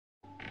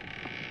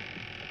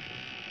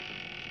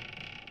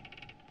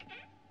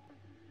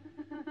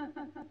And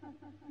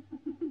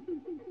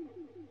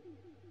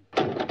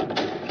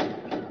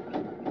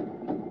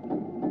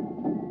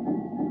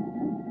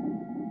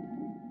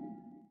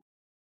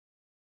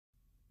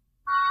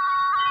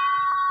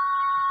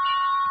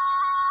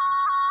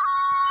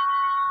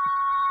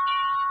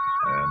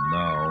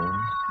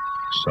now,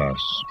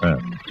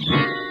 Suspense.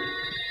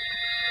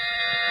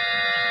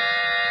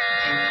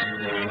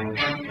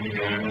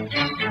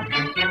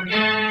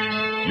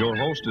 Your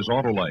host is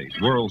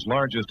Autolite, world's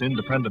largest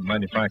independent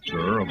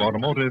manufacturer of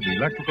automotive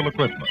electrical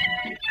equipment.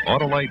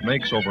 Autolite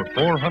makes over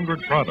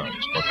 400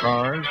 products for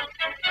cars,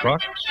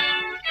 trucks,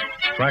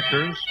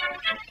 tractors,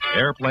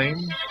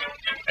 airplanes,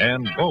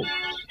 and boats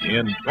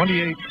in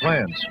 28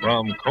 plants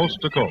from coast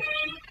to coast.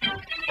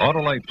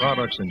 Autolite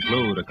products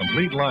include a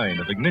complete line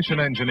of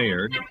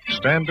ignition-engineered,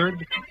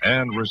 standard,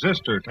 and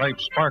resistor-type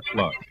spark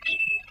plugs,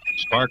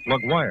 spark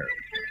plug wire,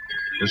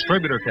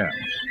 distributor caps,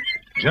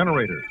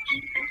 generators,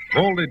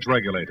 voltage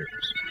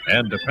regulators,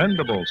 and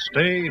dependable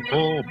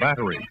stay-full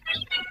batteries.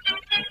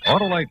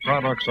 Autolite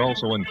products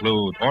also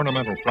include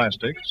ornamental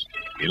plastics,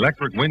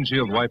 electric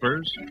windshield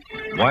wipers,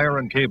 wire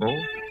and cable,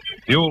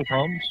 fuel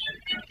pumps,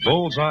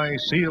 bullseye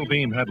seal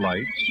beam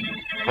headlights,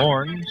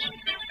 horns,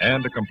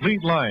 and a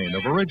complete line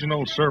of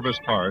original service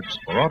parts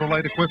for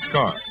Autolite-equipped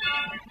cars.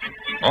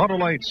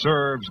 Autolite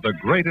serves the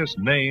greatest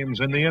names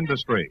in the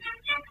industry.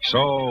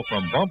 So,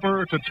 from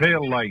bumper to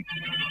tail light,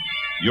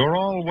 you're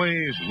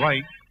always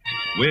right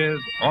with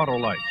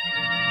Autolite.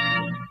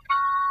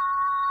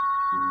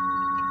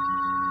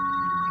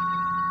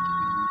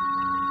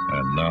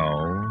 And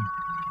now,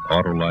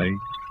 Autolite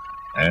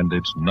and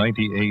its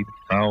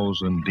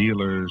 98,000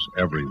 dealers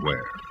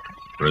everywhere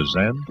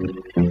present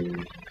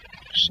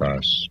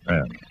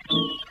Suspense.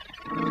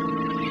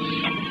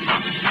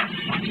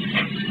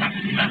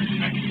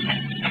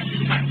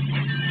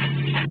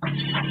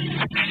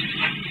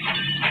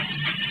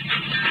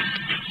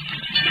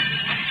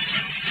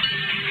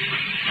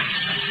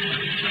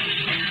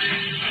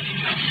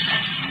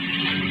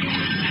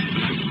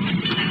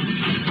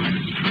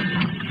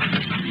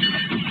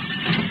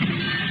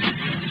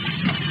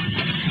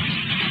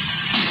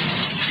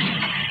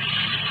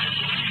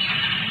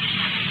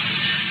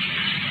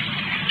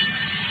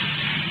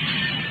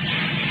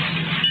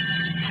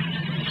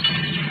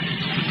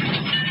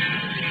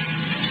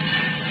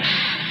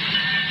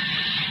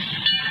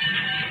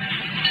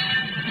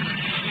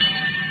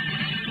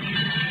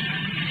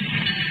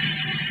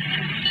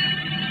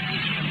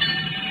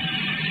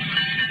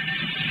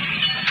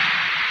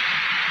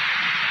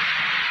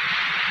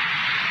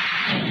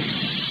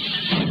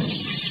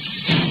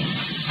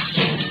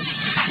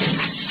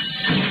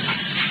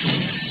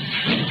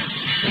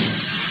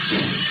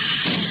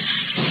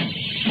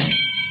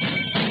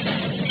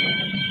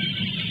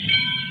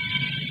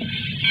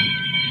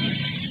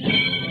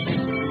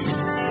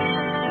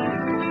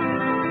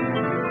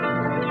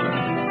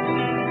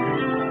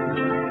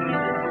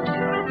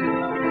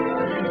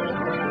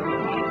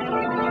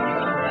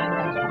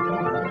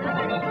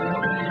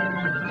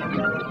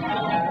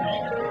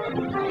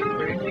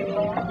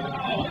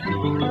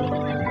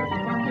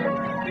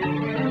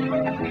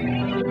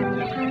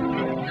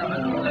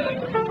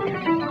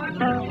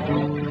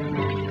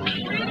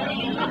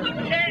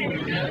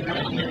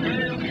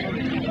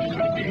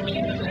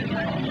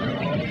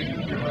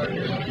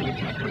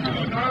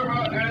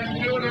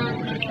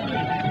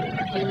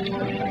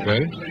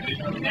 Okay.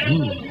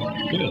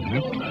 Good,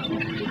 huh?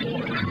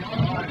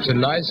 The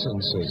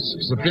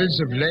licenses, the bills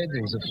of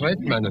lading, the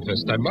freight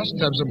manifest. I must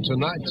have them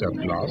tonight, Herr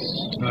Klaus.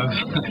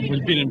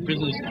 We've been in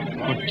business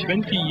for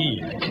 20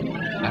 years.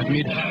 I've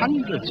made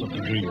hundreds of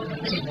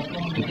agreements.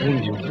 And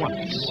only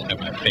once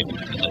have I failed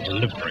with a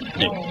deliberate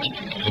date.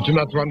 I do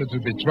not want it to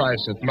be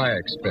twice at my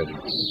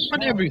expense.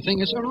 But everything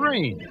is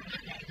arranged.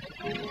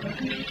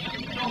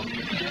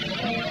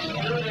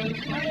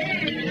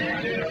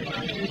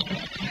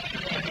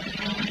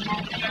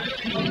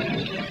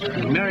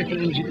 American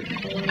engineer.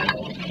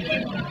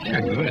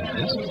 Yeah, good,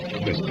 yes.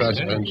 Yes, that's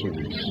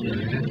anchovies.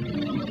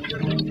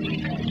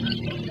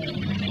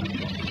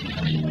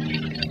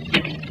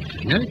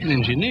 American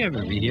engineer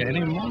will be here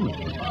any moment.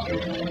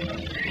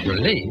 Your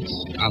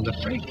lace on the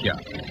freight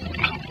yard.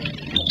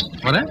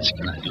 What else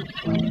can I do?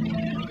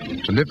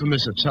 To live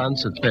miss a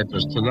chance at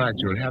papers tonight,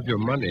 you'll have your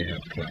money, Herr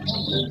Klaus.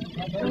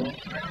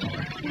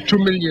 2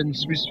 million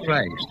Swiss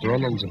francs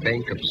drawn on the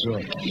Bank of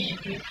Zurich.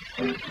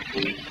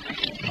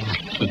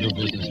 To do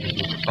business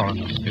with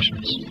foreign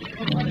officials.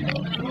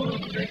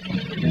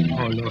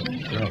 Oh, look,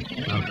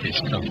 he's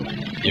come.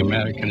 The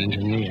American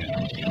engineer.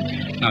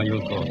 Now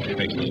you'll go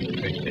quickly.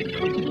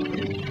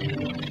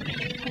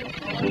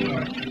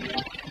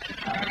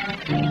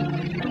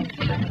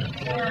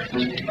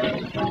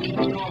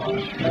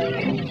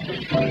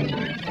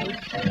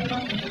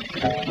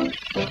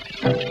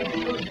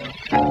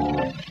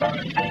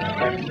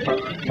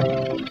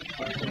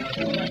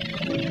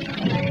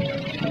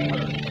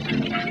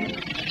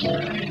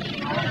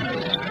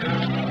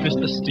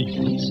 Mr.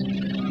 Stevens.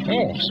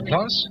 Oh,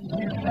 Klaus?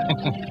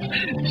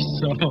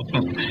 So,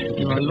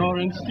 you are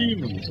Lawrence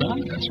Stevens, huh?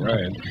 That's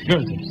right.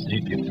 Good to see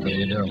you. How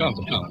you doing? Come,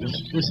 just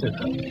sit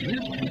down.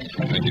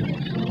 Thank you.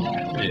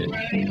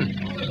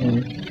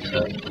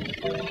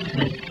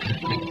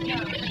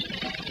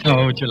 Oh,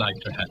 what would you like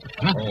to have?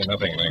 Huh? Oh,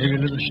 nothing, thank Maybe you.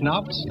 a little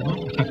schnapps?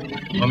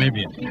 Or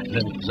maybe a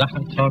little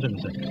Sachertorte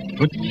with a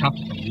good cup of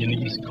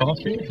Viennese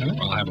coffee? Huh?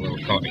 I'll have a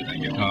little coffee,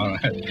 thank you. All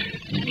right.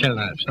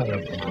 Kellner, shut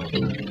up.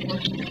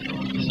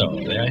 So,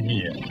 they're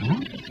here. Huh?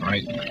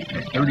 Right.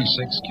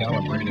 36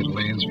 calibrated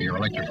lathes for your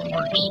electrical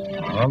works.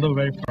 All the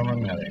way from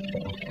America.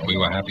 We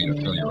were happy to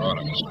fill your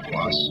order, Mr.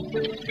 Floss.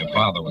 Your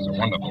father was a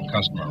wonderful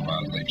customer of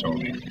ours, they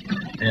told me.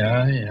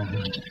 Yeah.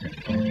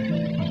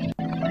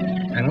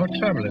 And no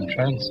trouble in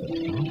transit,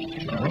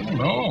 huh? Oh,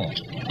 no.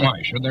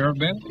 Why, should there have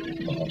been?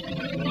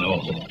 No.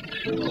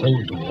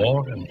 Cold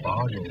War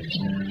embargoes,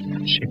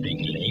 shipping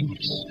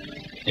lathes.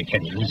 They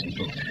can use it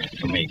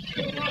to make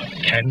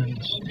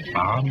cannons,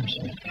 bombs.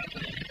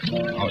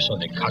 Also,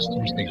 the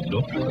customs, they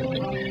look good.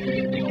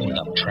 They hold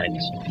up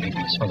trends. Maybe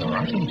it's for the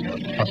Russians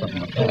or something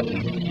like that.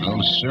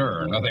 No,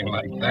 sir. Nothing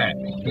like that.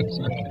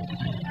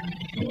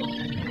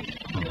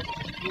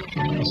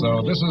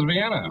 So, this is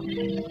Vienna.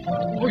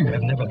 Oh, you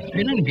have never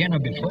been in Vienna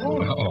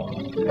before? No.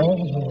 Oh,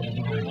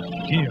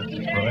 my dear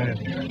friend.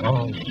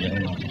 Oh,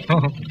 yeah.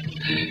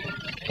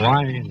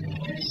 Wine,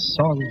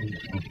 song,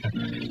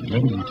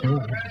 women, too.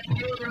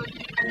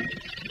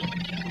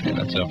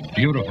 That's a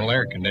beautiful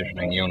air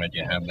conditioning unit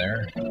you have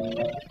there.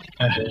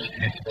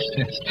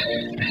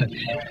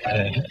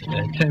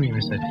 Tell me,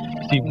 Mr.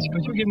 Stevens,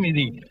 could you give me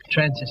the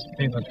transit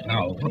paper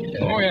now?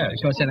 Oh, yes.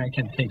 Because then I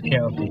can take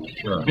care of the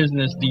Sure.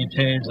 business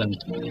details, and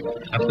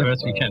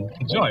afterwards we can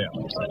enjoy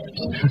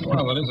ourselves.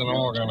 Well, it isn't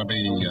all going to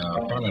be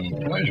fun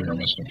and pleasure,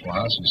 Mr.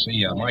 Floss. You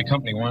see, my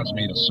company wants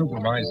me to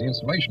supervise the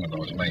installation of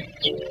those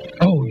lathes.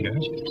 Oh, yes,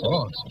 of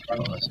course.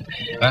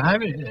 I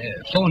will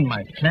phone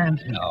my plant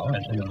now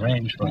and will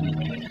arrange for the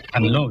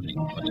unloading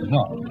for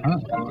tomorrow. Huh?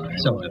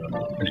 So,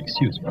 will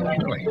excuse me.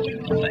 Surely.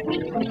 Thank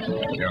you.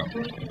 Yeah.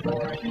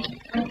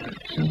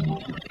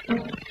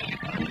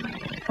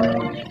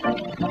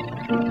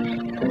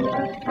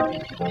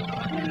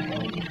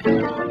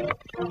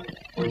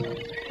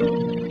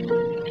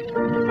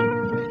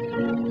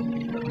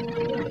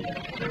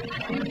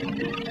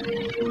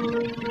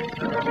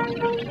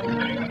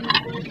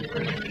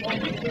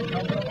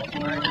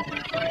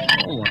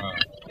 Oh,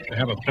 you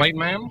have a plate,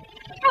 ma'am?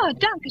 Oh,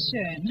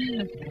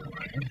 dankeschön.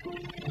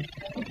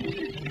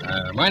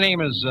 My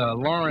name is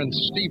Lawrence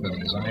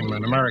Stevens. I'm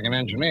an American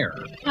engineer.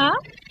 Huh?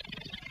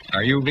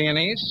 Are you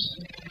Viennese?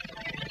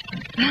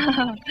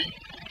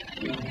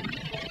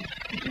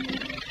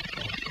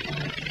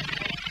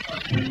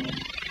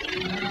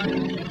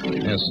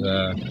 Yes,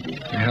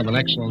 we have an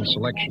excellent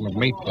selection of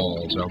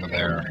meatballs over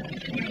there.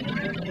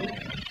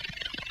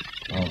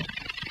 Oh.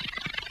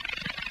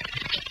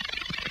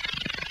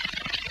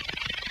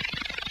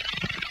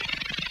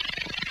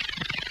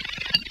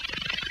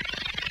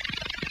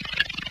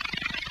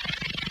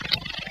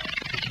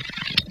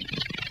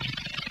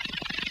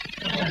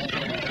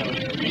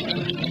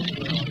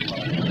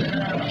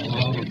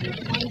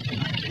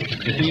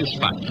 The thing is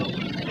fun.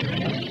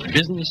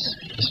 Business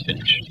is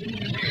finished.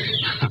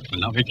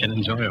 Now we can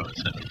enjoy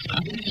ourselves,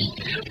 huh?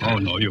 Oh,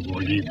 no, you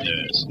won't need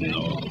this.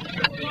 No.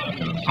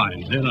 You'll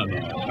find dinner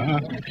now, huh?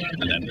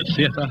 And then the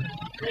theater.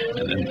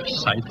 And then the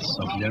sights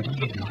of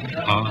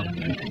Vienna. Ah,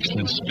 and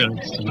excellent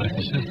spirits tonight.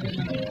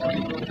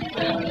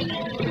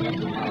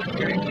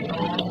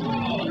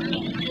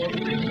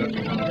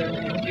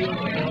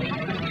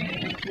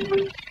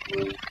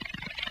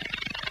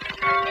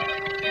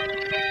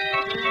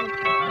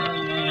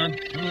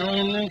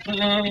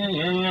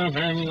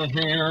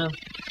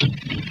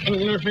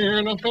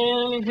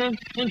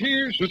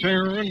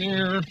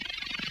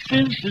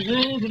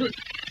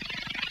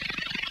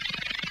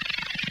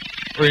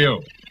 For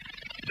you.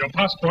 Your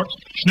passport,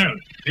 schnell.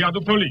 We are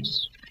the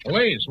police.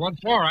 Police? What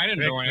for? I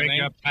didn't do anything. Take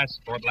your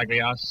passport like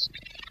we asked.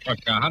 Look,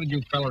 how did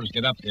you fellas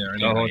get up here?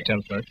 The Anyway?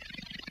 hotel clerk.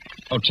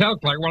 Hotel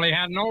clerk? Well, he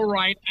had no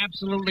right,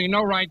 absolutely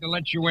no right to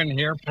let you in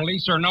here,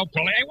 police or no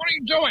police. Hey, what are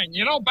you doing?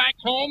 You know, back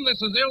home,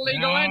 this is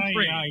illegal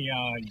entry.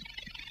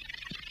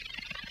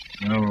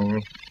 No.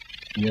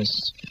 Yes.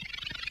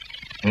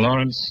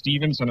 Lawrence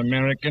Stevens, an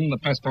American. The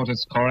passport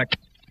is correct.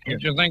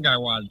 Who'd you think I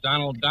was,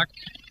 Donald Duck?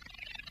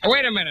 Oh,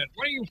 wait a minute.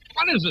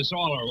 What is this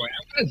all over? What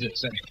is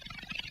this, anyway?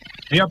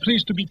 We are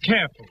pleased to be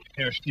careful,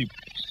 Herr Stevens.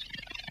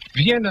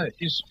 Vienna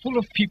is full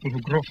of people who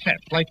grow fat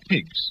like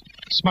pigs,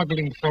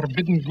 smuggling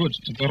forbidden goods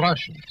to the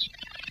Russians.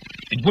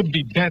 It would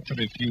be better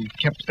if you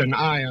kept an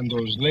eye on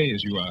those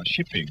layers you are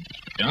shipping,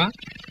 yeah?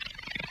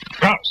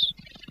 Cross.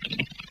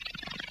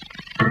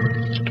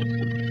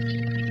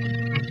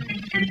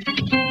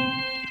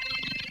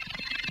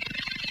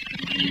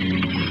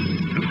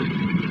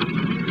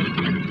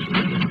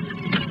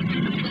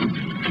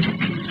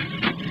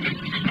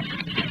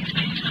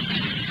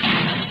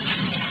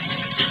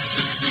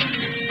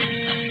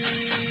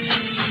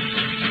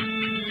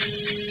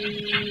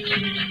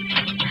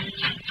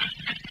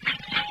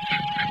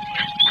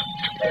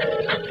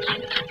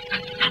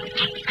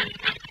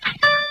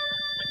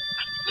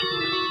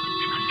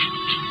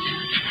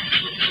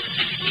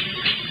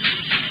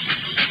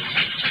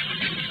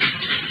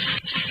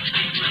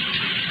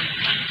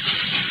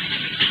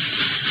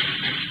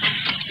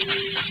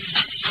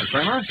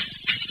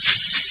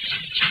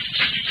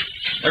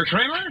 Herr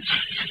Kramer?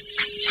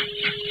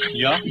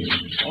 Yeah?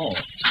 Oh.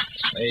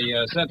 They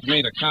sent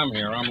me to come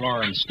here. I'm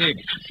Lawrence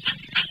Stevens.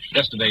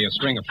 Yesterday, a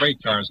string of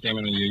freight cars came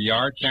into your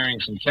yard carrying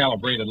some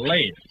calibrated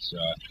lathes.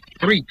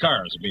 3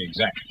 cars, to be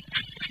exact.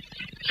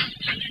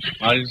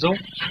 Also?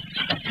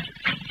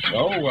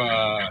 So,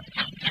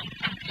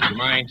 do you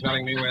mind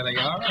telling me where they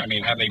are? I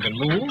mean, have they been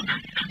moved?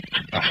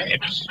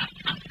 Perhaps.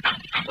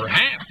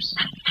 Perhaps.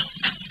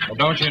 Well,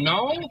 don't you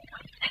know?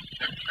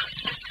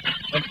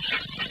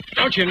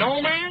 Don't you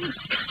know, man?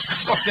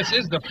 Look, this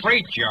is the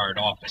freight yard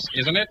office,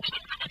 isn't it?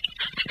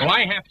 Well,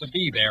 I have to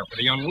be there for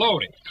the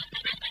unloading.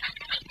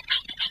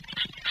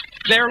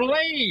 They're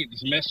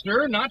lathes,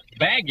 mister, not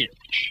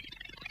baggage.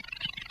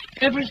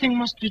 Everything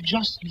must be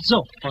just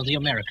so for the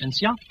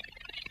Americans, yeah?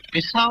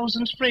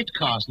 1,000 freight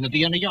cars in the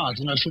Vienna yards,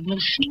 and I should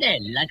move schnell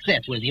like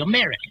that where the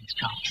Americans'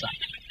 cars are.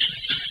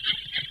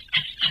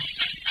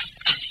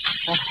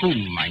 For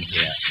whom, mein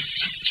Herr?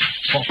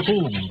 For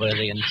whom were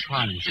they in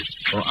transit?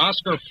 For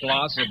Oscar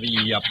Ploss of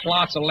the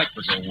Ploss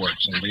Electrical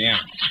Works in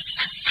Vienna.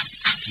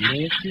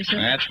 Lathes, you say?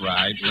 That's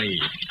right,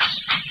 lathes.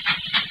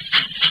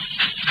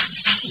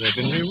 They've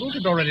been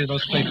rerouted already,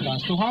 those freight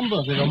cars, to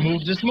Hamburg. They were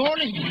moved this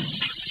morning.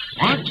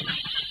 What?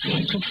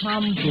 To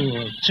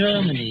Hamburg,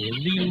 Germany,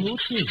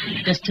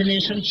 rerouted.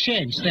 Destination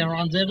changed. They're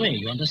on their way.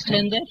 You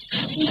understand that?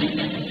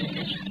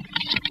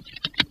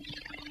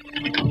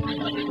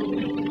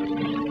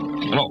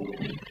 Hello.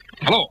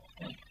 Hello.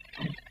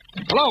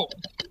 Hello.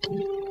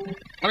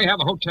 Let me have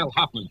the Hotel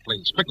Hoffman,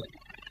 please, quickly.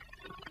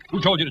 Who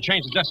told you to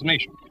change the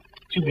destination?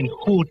 You mean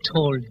who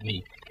told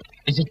me?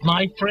 Is it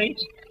my freight?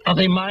 Are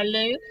they my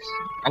lathes?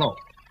 Hello.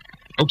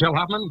 Hotel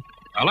Hoffman?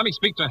 Let me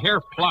speak to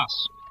Herr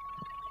Ploss.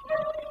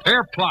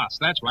 Herr Ploss,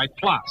 that's right,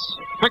 Ploss.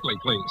 Quickly,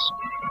 please.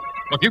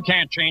 Look, you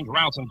can't change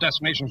routes and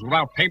destinations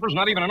without papers,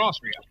 not even in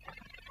Austria.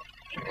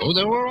 Oh,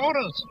 there were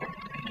orders.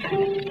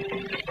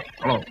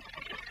 Hello.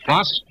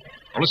 Ploss?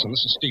 Oh, listen,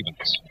 this is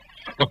Stevens.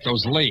 Look,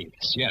 those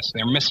lathes, yes,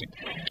 they're missing.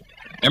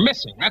 They're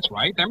missing, that's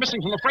right. They're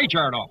missing from the freight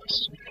yard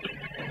office.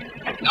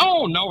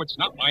 No, it's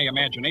not my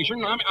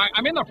imagination.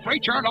 I'm in the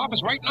freight yard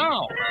office right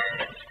now.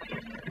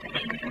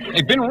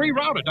 They've been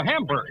rerouted to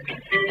Hamburg.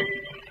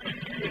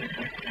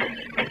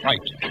 Right.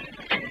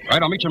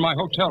 Right, I'll meet you in my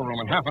hotel room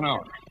in half an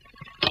hour.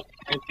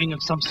 A thing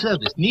of some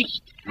service,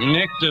 nicht?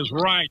 Nicht is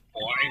right, boy.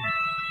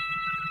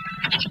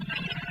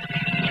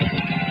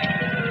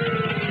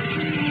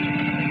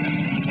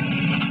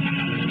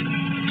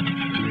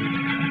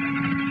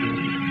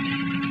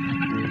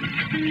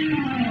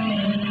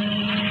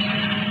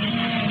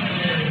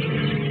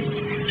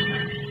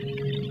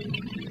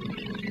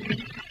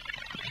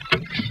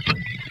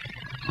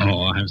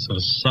 Oh, I'm so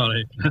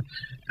sorry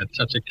that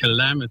such a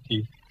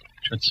calamity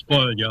should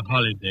spoil your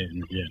holiday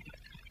in Vienna.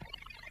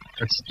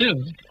 But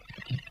still,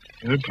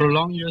 it will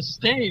prolong your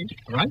stay,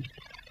 right?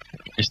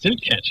 You still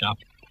catch up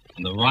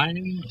on the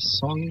wine, the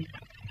song,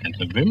 and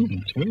the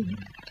women, too.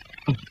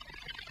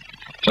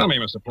 Tell me,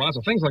 Mr. Ploss,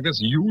 are things like this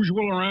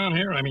usual around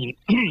here? I mean,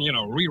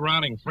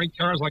 rerouting freight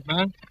cars like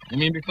that? You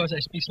mean because I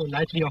speak so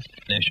lightly of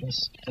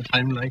pleasures at a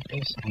time like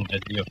this? Oh, my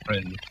dear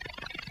friend,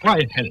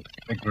 why help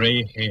the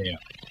gray hair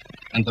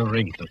and the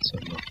wrinkles so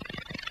low?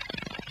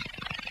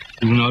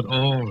 Do not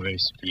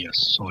always be a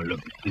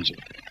solemn vision.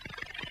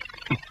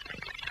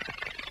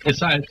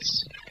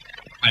 Besides,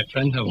 my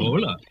friend Herr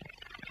Wohler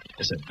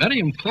is a very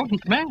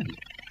important man.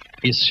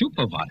 He's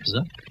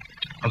supervisor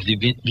of the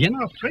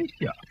Vienna freight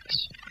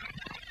yards.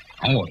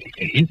 Oh,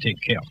 he'll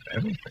take care of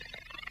everything.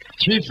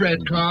 3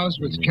 freight cars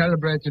with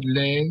calibrated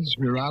lathes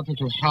rerouted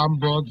to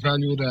Hamburg,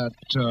 valued at,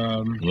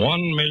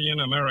 $1 million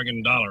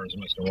American dollars,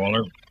 Mr.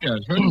 Waller. Yes,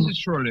 well, this is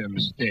surely a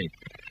mistake.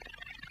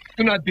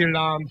 Do not be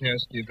alarmed, Herr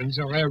Stevens.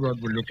 The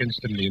railroad will look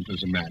instantly into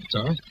the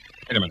matter.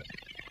 Wait a minute.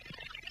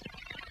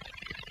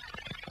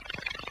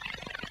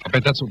 I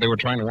bet that's what they were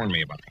trying to warn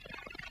me about.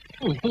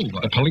 Who?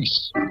 The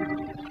police.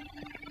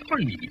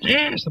 Police?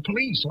 Yes, the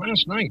police,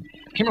 last night.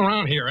 Came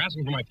around here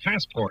asking for my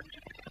passport.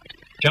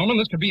 Gentlemen,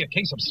 this could be a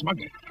case of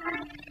smuggling.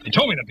 They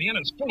told me that Vienna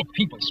is full of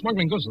people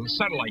smuggling goods to the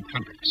satellite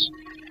countries.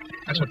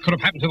 That's what could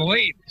have happened to the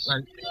lathes.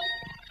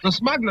 The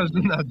smugglers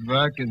do not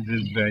work in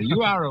this way.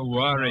 You are a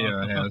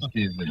warrior, Herr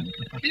Stevens.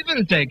 We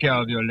will take care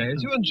of your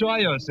lathes. You enjoy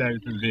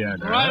yourself in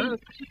Vienna. Right.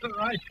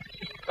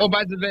 Oh,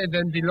 by the way,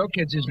 when we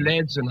locate these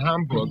lathes in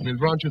Hamburg, we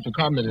want you to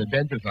come and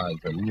identify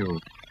them. You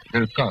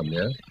will come,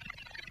 yes?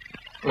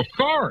 Of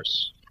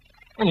course.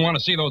 I wouldn't want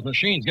to see those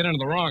machines get into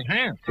the wrong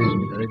hands.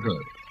 Very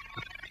good.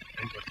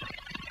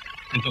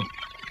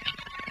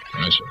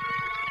 Yes, sir.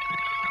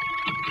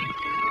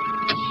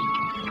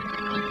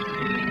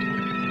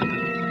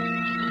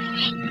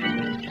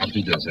 Auf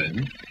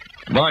Wiedersehen.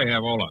 Bye,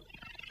 Herr Wohler.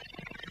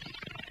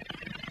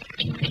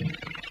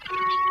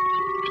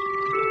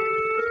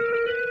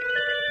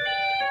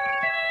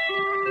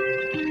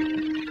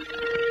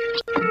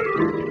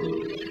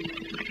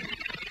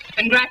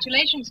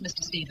 Congratulations,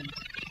 Mr. Stevens.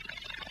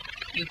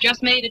 You've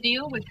just made a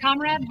deal with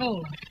Comrade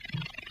Vola,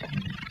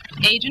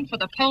 agent for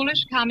the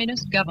Polish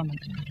Communist government.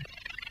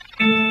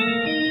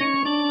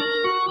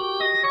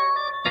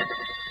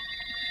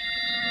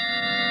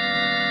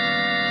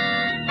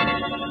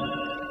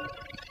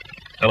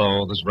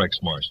 Hello, this is Rex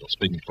Marshall,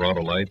 speaking for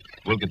Autolite.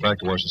 We'll get back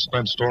to our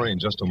suspense story in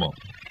just a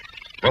moment.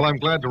 Well, I'm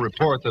glad to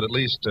report that at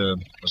least a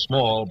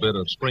small bit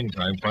of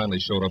springtime finally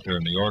showed up here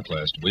in New York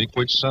last week,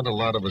 which sent a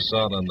lot of us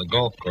out on the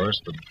golf course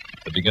for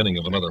the beginning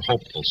of another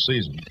hopeful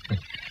season.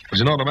 But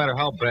you know, no matter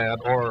how bad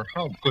or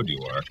how good you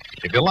are,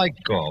 if you like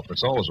golf,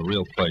 it's always a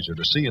real pleasure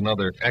to see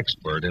another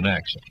expert in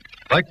action.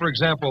 Like, for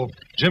example,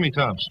 Jimmy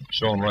Thompson,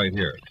 shown right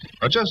here.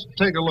 Now, just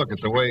take a look at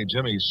the way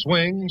Jimmy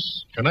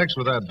swings, connects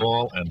with that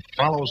ball, and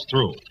follows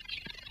through.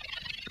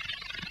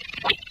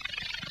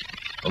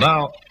 Well,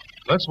 now,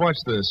 let's watch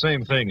the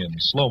same thing in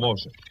slow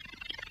motion.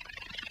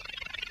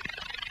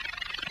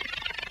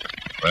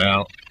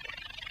 Well,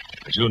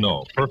 as you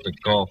know,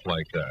 perfect golf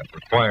like that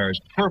requires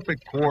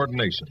perfect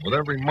coordination with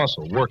every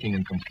muscle working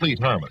in complete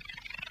harmony.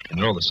 And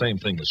you know the same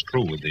thing is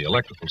true with the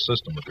electrical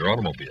system of your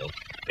automobile.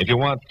 If you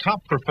want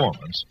top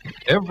performance,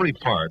 every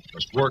part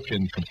must work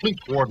in complete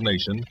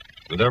coordination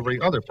with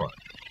every other part.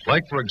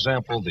 Like, for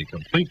example, the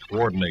complete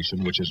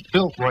coordination which is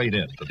built right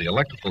into the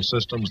electrical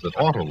systems that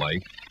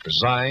Autolite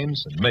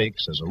designs and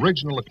makes as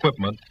original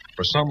equipment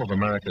for some of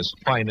America's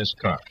finest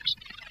cars.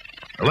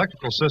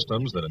 Electrical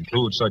systems that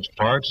include such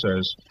parts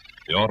as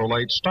the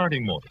Autolite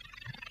starting motor,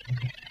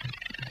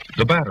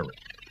 the battery,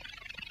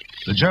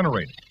 the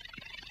generator,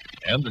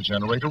 and the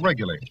generator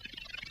regulator.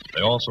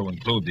 They also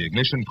include the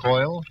ignition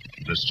coil,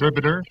 the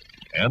distributor,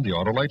 and the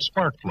Autolite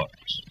spark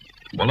plugs.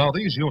 Well, now,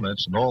 these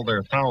units and all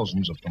their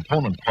thousands of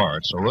component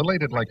parts are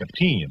related like a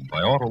team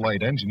by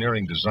Autolite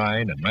engineering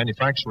design and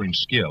manufacturing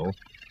skill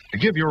to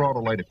give your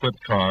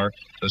Autolite-equipped car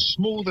the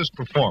smoothest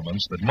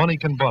performance that money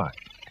can buy.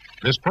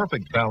 This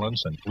perfect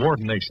balance and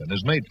coordination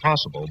is made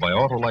possible by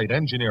Autolite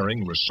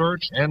engineering,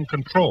 research, and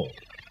control.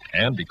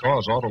 And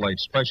because Autolite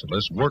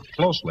specialists work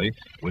closely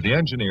with the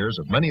engineers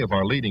of many of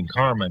our leading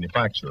car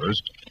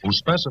manufacturers who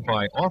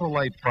specify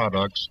Autolite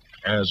products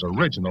as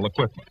original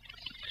equipment.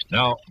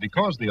 Now,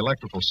 because the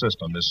electrical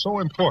system is so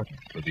important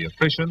for the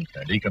efficient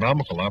and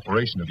economical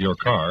operation of your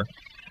car,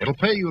 it'll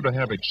pay you to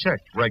have it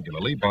checked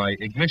regularly by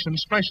ignition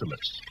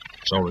specialists.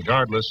 So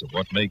regardless of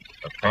what make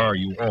of car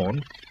you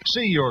own,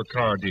 see your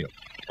car dealer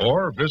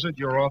or visit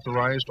your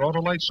authorized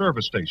Autolite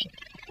service station,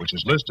 which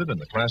is listed in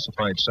the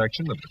classified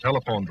section of the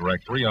telephone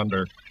directory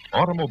under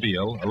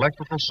Automobile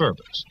Electrical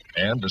Service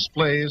and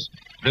displays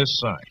this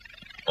sign.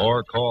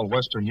 Or call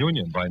Western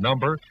Union by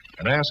number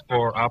and ask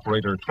for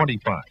operator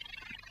 25.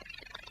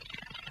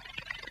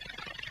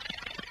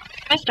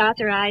 First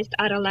authorized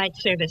Autolite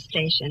service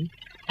station.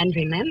 And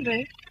remember,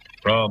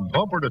 from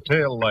bumper to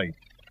tail light,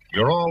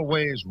 you're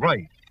always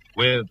right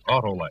with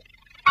Autolite.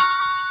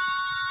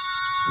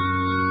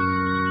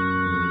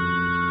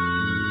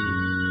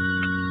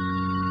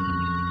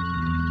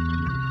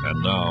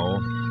 And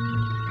now,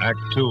 Act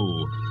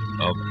 2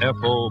 of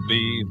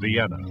F.O.B.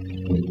 Vienna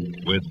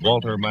with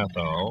Walter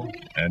Matthau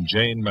and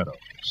Jane Meadows.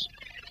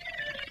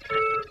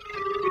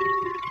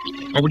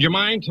 Oh, would you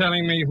mind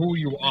telling me who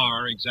you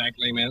are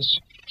exactly, miss?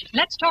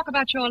 Let's talk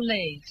about your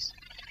lays.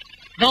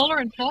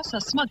 Voller and Floss are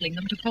smuggling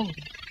them to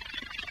Poland.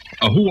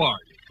 Who are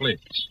you,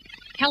 please?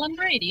 Helen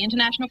Brady,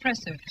 International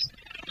Press Service.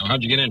 Now,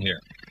 how'd you get in here?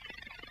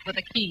 With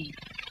a key.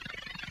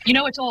 You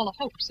know, it's all a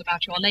hoax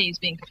about your lays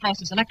being for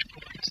Floss's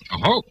electrical works. A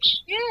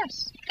hoax?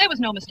 Yes. There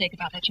was no mistake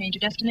about that change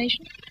of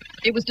destination.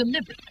 It was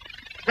deliberate.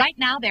 Right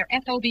now, they're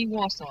FOB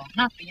Warsaw,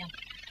 not Vienna.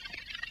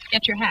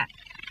 Get your hat.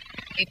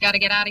 We've got to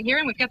get out of here,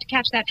 and we've got to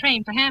catch that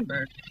train for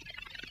Hamburg.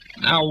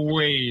 Now,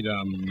 wait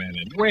a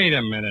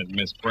minute,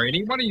 Miss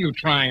Brady. What are you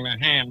trying to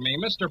hand me?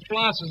 Mr.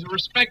 Floss is a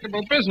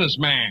respectable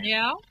businessman.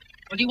 Yeah?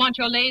 Well, do you want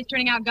your lays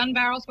turning out gun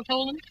barrels for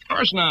Poland? Of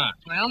course not.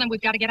 Well, then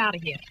we've got to get out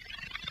of here.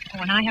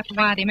 Oh, and I have to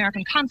wire the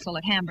American consul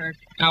at Hamburg.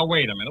 Now,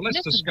 wait a minute. Let's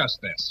Listen, discuss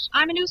this.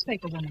 I'm a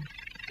newspaper woman.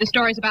 The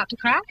story's about to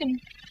crack, and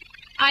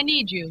I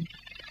need you.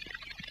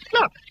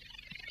 Look,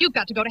 you've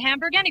got to go to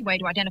Hamburg anyway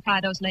to identify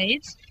those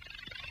lays.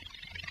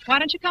 Why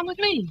don't you come with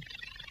me?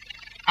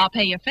 I'll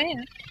pay your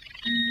fare.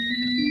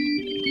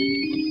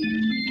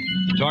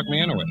 You talk me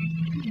into it.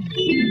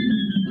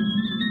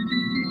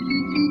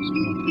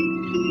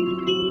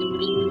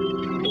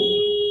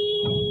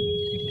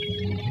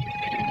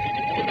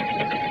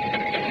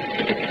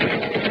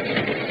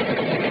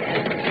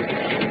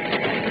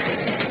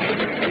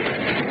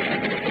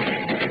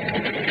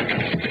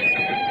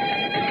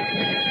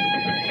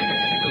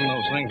 Isn't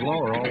those things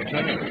lower all the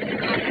time?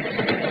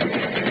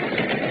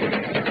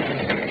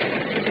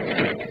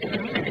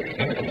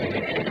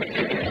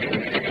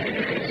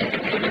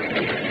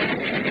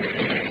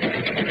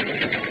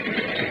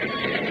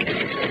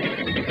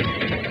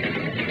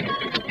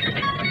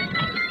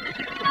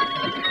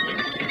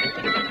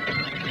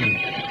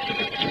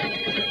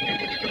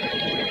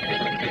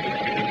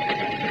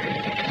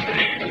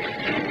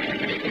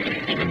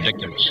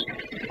 Ridiculous.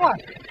 What?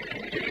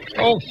 The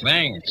whole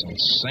thing, it's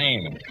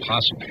insane,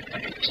 impossible.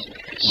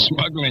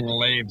 Smuggling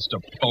lathes to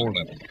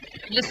Poland.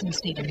 Listen,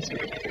 Stevens.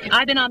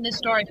 I've been on this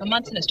story for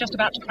months, and it's just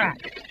about to crack.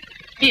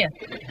 Here.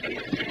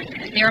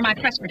 Here are my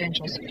press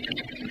credentials.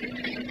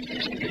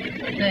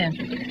 There.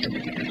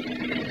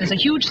 There's a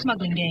huge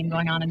smuggling game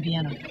going on in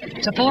Vienna.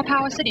 It's a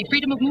four-power city,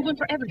 freedom of movement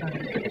for everybody.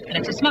 And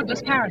it's a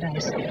smuggler's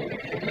paradise.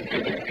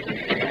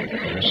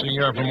 I see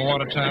you're from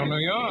Watertown, New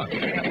York.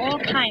 There are all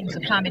kinds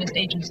of communist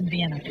agents in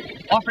Vienna,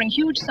 offering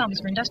huge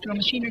sums for industrial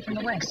machinery from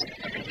the West.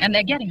 And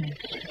they're getting them.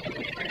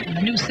 And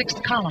the new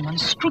sixth column,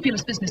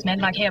 unscrupulous businessmen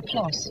like Herr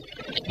Ploss.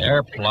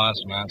 Herr Ploss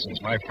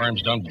nonsense. My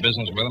firm's done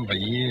business with him for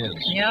years.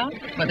 Yeah?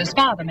 With his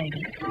father,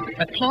 maybe.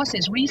 But Ploss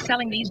is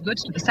reselling these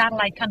goods to the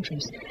satellite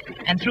countries.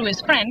 And through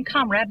his friend,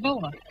 Comrade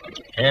Vola.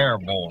 Herr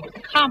Vola.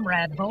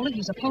 Comrade Vola,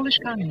 he's a Polish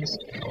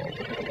communist.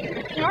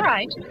 All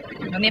right.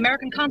 When the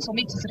American consul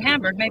meets us at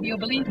Hamburg, maybe you'll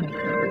believe me.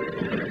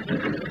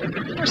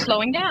 We're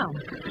slowing down.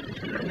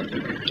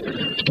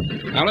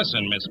 Now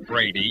listen, Miss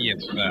Brady, if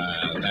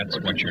that's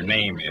what your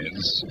name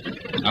is,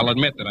 I'll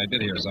admit that I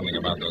did hear something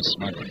about those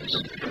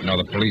smugglers. You know,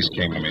 the police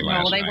came to me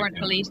last night. No, they weren't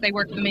police. They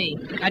worked for me.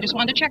 I just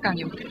wanted to check on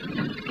you.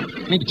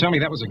 You mean to tell me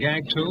that was a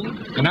gag, too?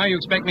 And now you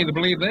expect me to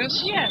believe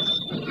this? Yes.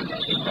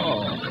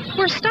 Oh.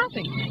 We're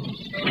stopping.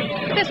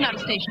 There's not a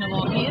station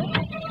along here.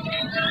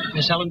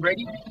 Miss Helen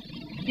Brady?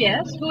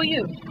 Yes, who are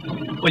you?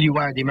 Well, you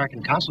wired the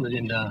American consulate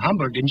in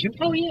Hamburg, didn't you?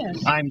 Oh,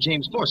 yes. I'm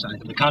James Forsythe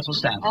of the consul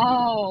staff.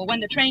 Oh, when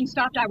the train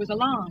stopped, I was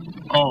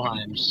alarmed. Oh,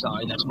 I'm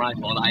sorry. That's my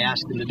fault. I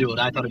asked them to do it.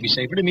 I thought it'd be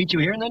safer to meet you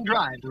here and then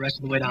drive the rest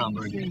of the way to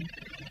Hamburg.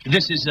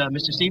 This is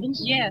Mr.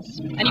 Stevens? Yes,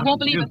 and you won't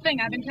believe a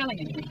thing I've been telling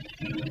you.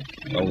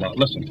 Well,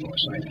 listen,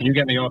 Forsythe. Can you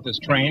get me off this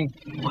train?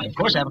 Why, of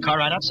course, I have a car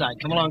right outside.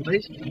 Come along,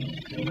 please.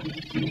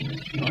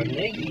 Pardon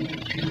me?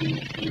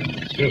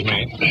 Excuse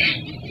me.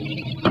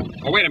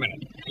 Oh, wait a minute.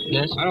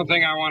 Yes? I don't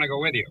think I want to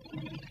go with you.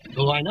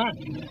 Well, why not?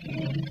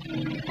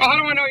 Well, how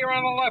do I know you're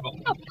on the level?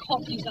 Of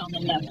course he's on the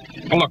level.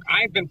 Well, look,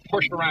 I've been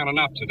pushed around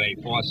enough today,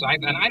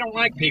 Forsythe, and I don't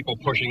like people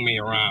pushing me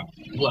around.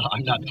 Well,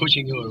 I'm not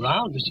pushing you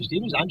around, Mr.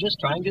 Stevens. I'm just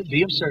trying to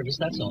be of service,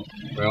 that's all.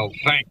 Well,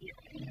 thank you.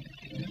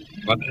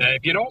 But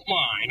if you don't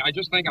mind, I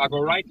just think I'll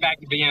go right back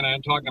to Vienna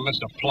and talk to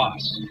Mr.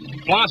 Ploss.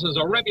 Ploss is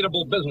a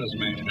reputable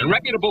businessman, and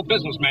reputable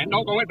businessmen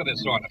don't go in for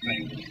this sort of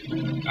thing.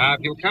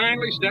 If you'll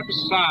kindly step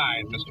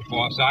aside, Mr.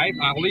 Forsythe,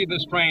 I'll leave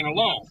this train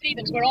alone.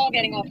 Stevens, we're all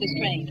getting off this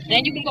train.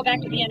 Then you can go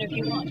back to Vienna if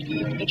you want.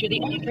 But you're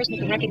the only person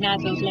who can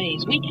recognize those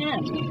lays. We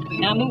can't.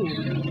 Now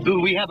move. Ooh,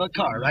 we have a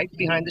car right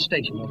behind the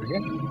station over here.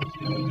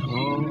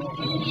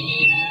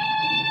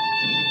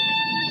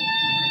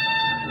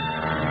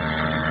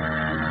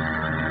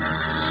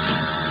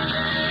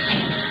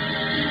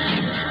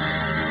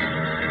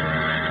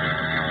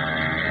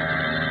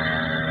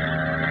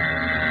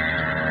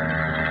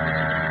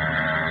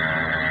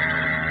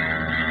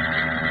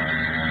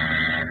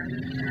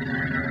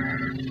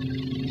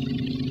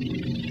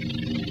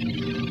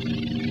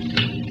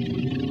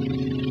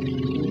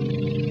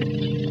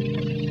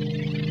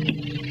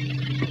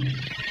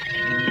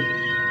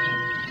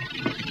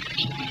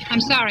 I'm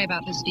sorry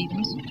about this,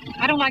 Stevens.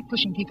 I don't like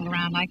pushing people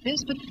around like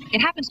this, but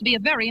it happens to be a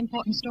very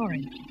important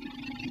story.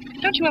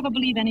 Don't you ever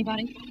believe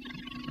anybody?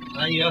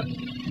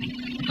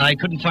 I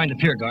couldn't find the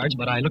pier guards,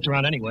 but I looked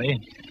around anyway.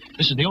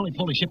 This is the only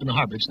Polish ship in the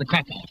harbor. It's the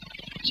Krakow.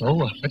 So,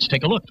 let's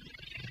take a look.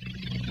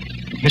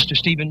 Mr.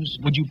 Stevens,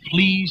 would you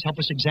please help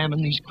us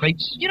examine these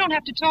crates? You don't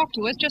have to talk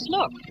to us, just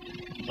look.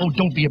 Oh,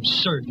 don't be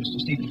absurd, Mr.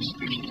 Stevens.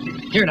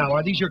 Here now,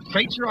 are these your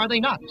crates or are they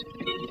not?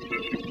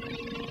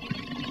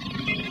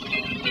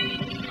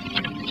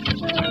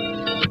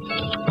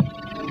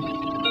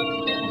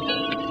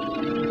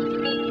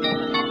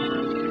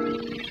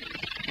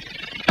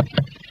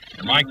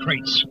 They're my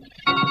crates.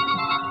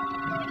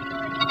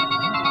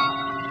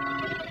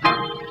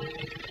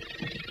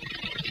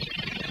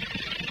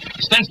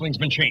 The stenciling's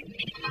been changed.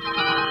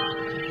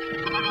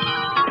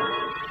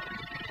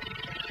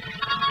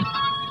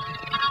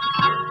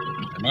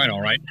 They're mine,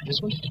 all right. This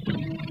one?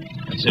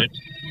 That's it.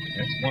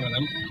 That's one of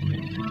them.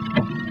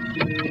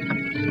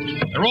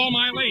 They're all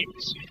my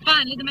lathes.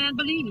 Finally, the man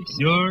believes.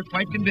 You're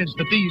quite convinced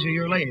that these are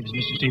your lathes,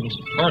 Mr. Stevens.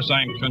 Of course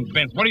I'm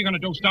convinced. What are you going to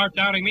do, start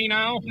doubting me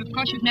now? Of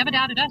course, you've never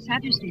doubted us,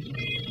 have you, Stevens?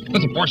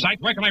 Listen, Forsythe,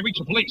 where can I reach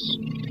the police?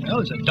 Well,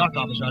 there's a dock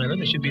office right here.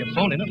 There should be a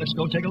phone in it. Let's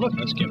go take a look.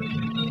 Let's give it.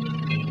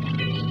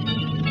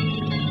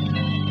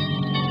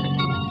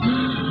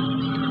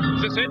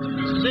 Is this it?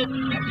 This is it.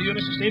 After you,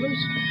 Mr. Stevens.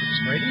 Miss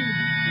Brady.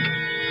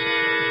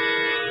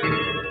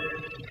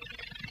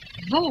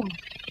 Oh,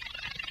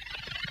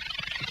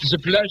 It's a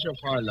pleasure,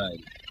 Fräulein.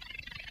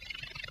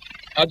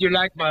 How do you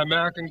like my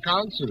American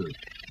consul?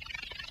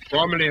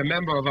 Formerly a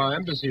member of our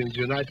embassy in the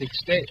United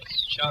States.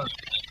 Sure.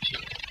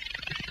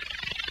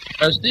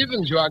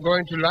 Stevens, you are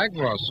going to like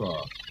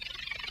Warsaw.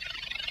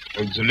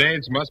 And the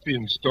lathes must be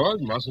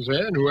installed, mustn't they?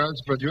 And who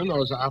else but you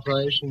knows the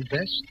operation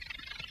best?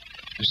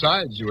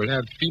 Besides, you will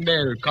have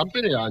female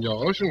company on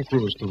your ocean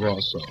cruise to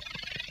Warsaw.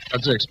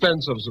 At the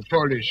expense of the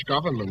Polish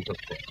government, of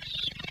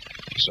course.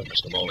 Listen,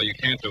 Mr. Mola, you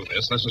can't do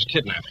this. This is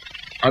kidnapping.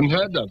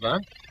 Unheard of, huh?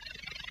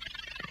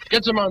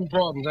 Get them on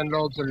board and then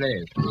load the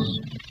lathes.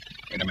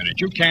 Wait a minute.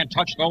 You can't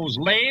touch those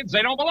lathes.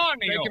 They don't belong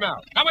to you. Take them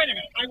out. Now, wait a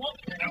minute. I won't.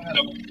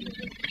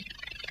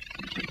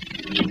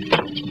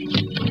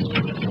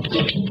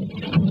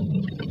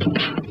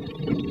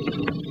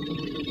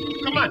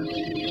 Come on.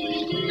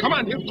 Come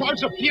on, he'll call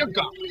the beer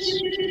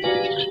guards.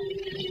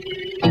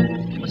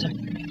 What's that?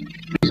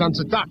 He's on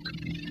the dock.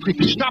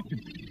 Quick, stop him.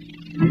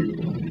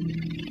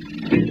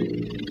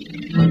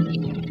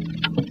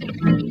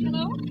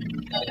 Hello?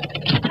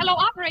 Hello,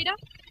 operator?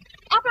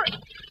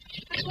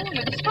 What's wrong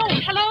with his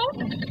phone? Hello?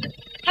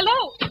 Hello?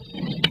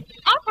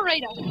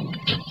 Operator?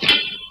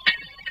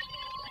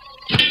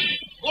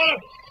 Water!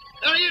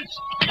 There he is!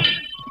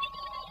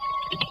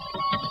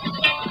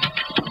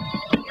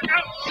 Look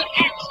out! The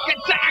axe! Get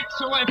the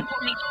axe away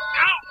from me!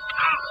 Ow!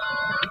 Ow!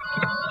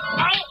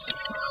 Ow!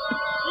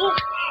 Ooh.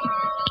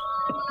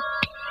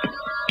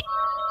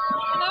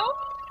 Hello?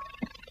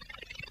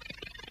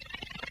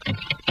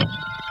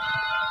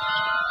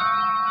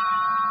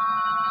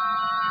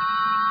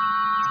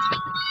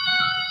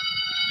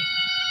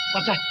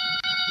 What's that?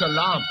 The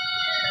alarm.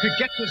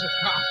 Get to the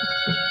car.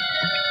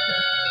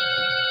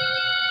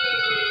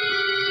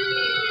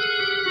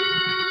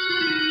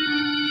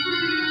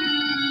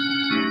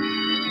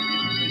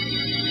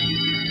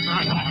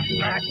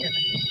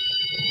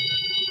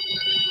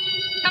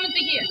 Come and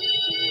see here.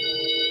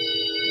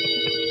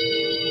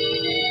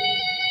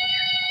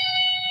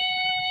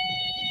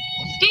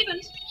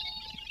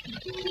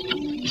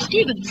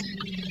 Stevens!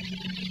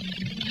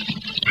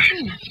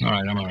 All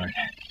right, I'm all right.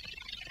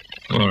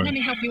 Let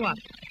me help you up.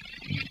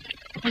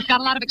 We've got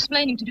a lot of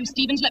explaining to do,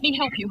 Stevens. Let me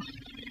help you.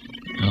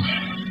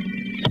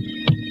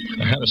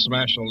 I had to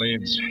smash the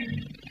leads.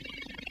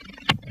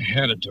 I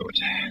had to do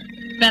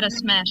it. Better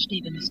smash,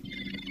 Stevens.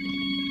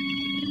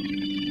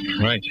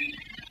 Right.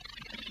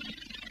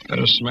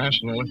 Better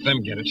smash and let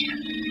them get it.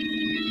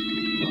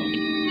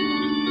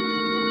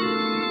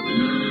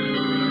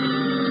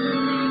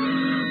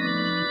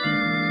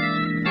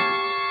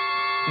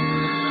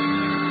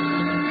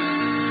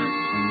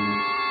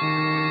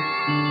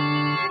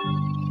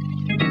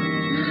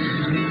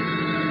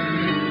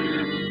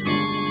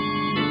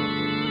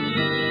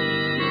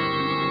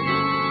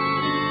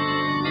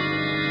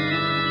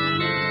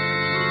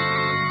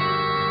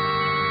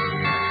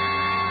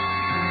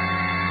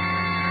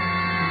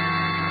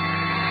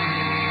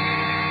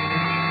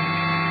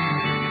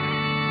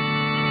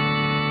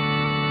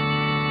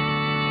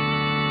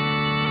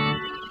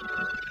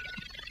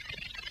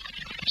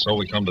 So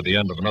we come to the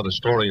end of another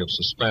story of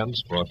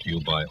suspense brought to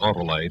you by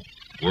Autolite,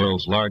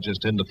 world's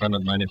largest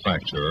independent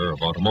manufacturer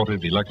of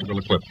automotive electrical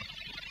equipment.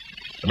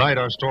 Tonight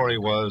our story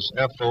was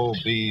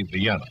F.O.B.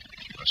 Vienna.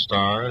 Our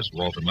stars,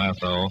 Walter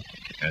Matthau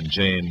and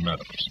Jane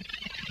Meadows.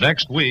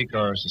 Next week,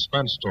 our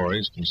suspense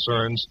stories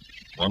concerns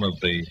one of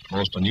the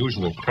most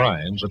unusual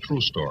crimes, a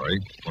true story,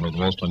 one of the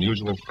most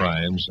unusual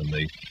crimes in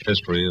the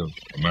history of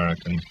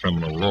American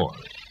criminal law.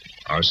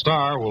 Our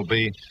star will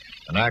be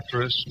an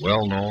actress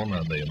well known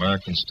on the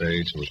American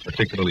stage who is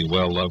particularly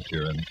well loved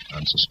here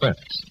on Suspense.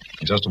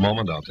 In just a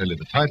moment, I'll tell you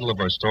the title of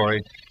our story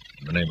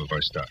and the name of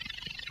our star.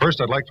 First,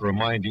 I'd like to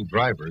remind you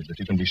drivers that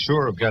you can be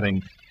sure of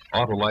getting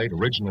Autolite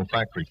original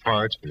factory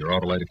parts for your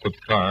Autolite-equipped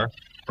car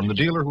from the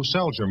dealer who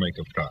sells your make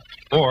of cars,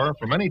 or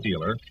from any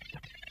dealer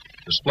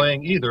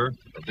displaying either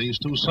of these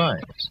two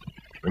signs.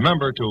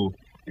 Remember to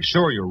be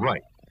sure you're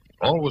right.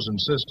 Always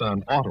insist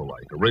on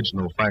Autolite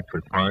original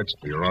factory parts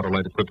for your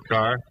Autolite-equipped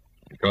car,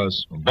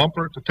 because from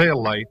bumper to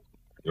tail light,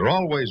 you're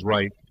always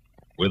right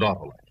with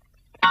Autolite.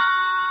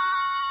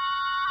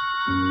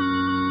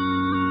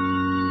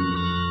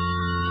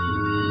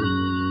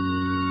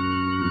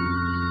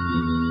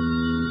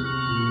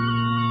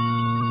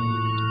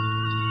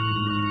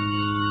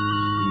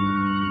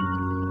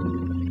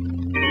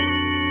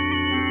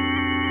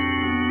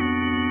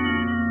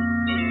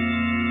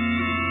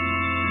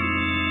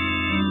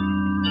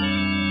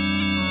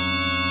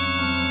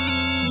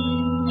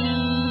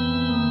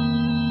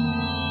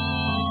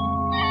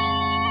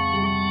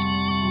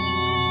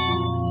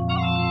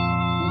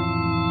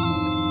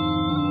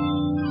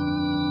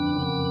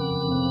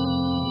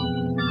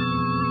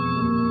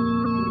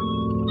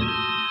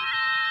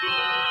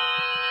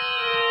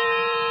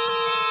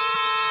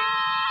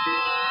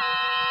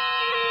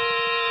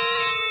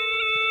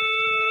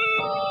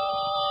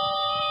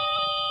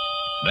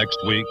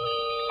 Next week,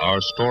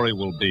 our story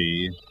will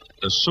be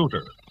The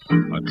Suitor,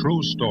 a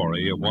true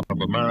story of one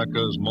of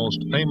America's most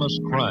famous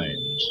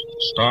crimes,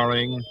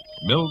 starring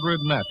Mildred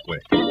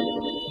Natwick.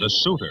 The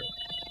Suitor,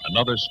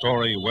 another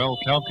story well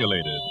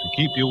calculated to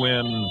keep you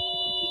in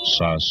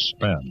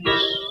suspense.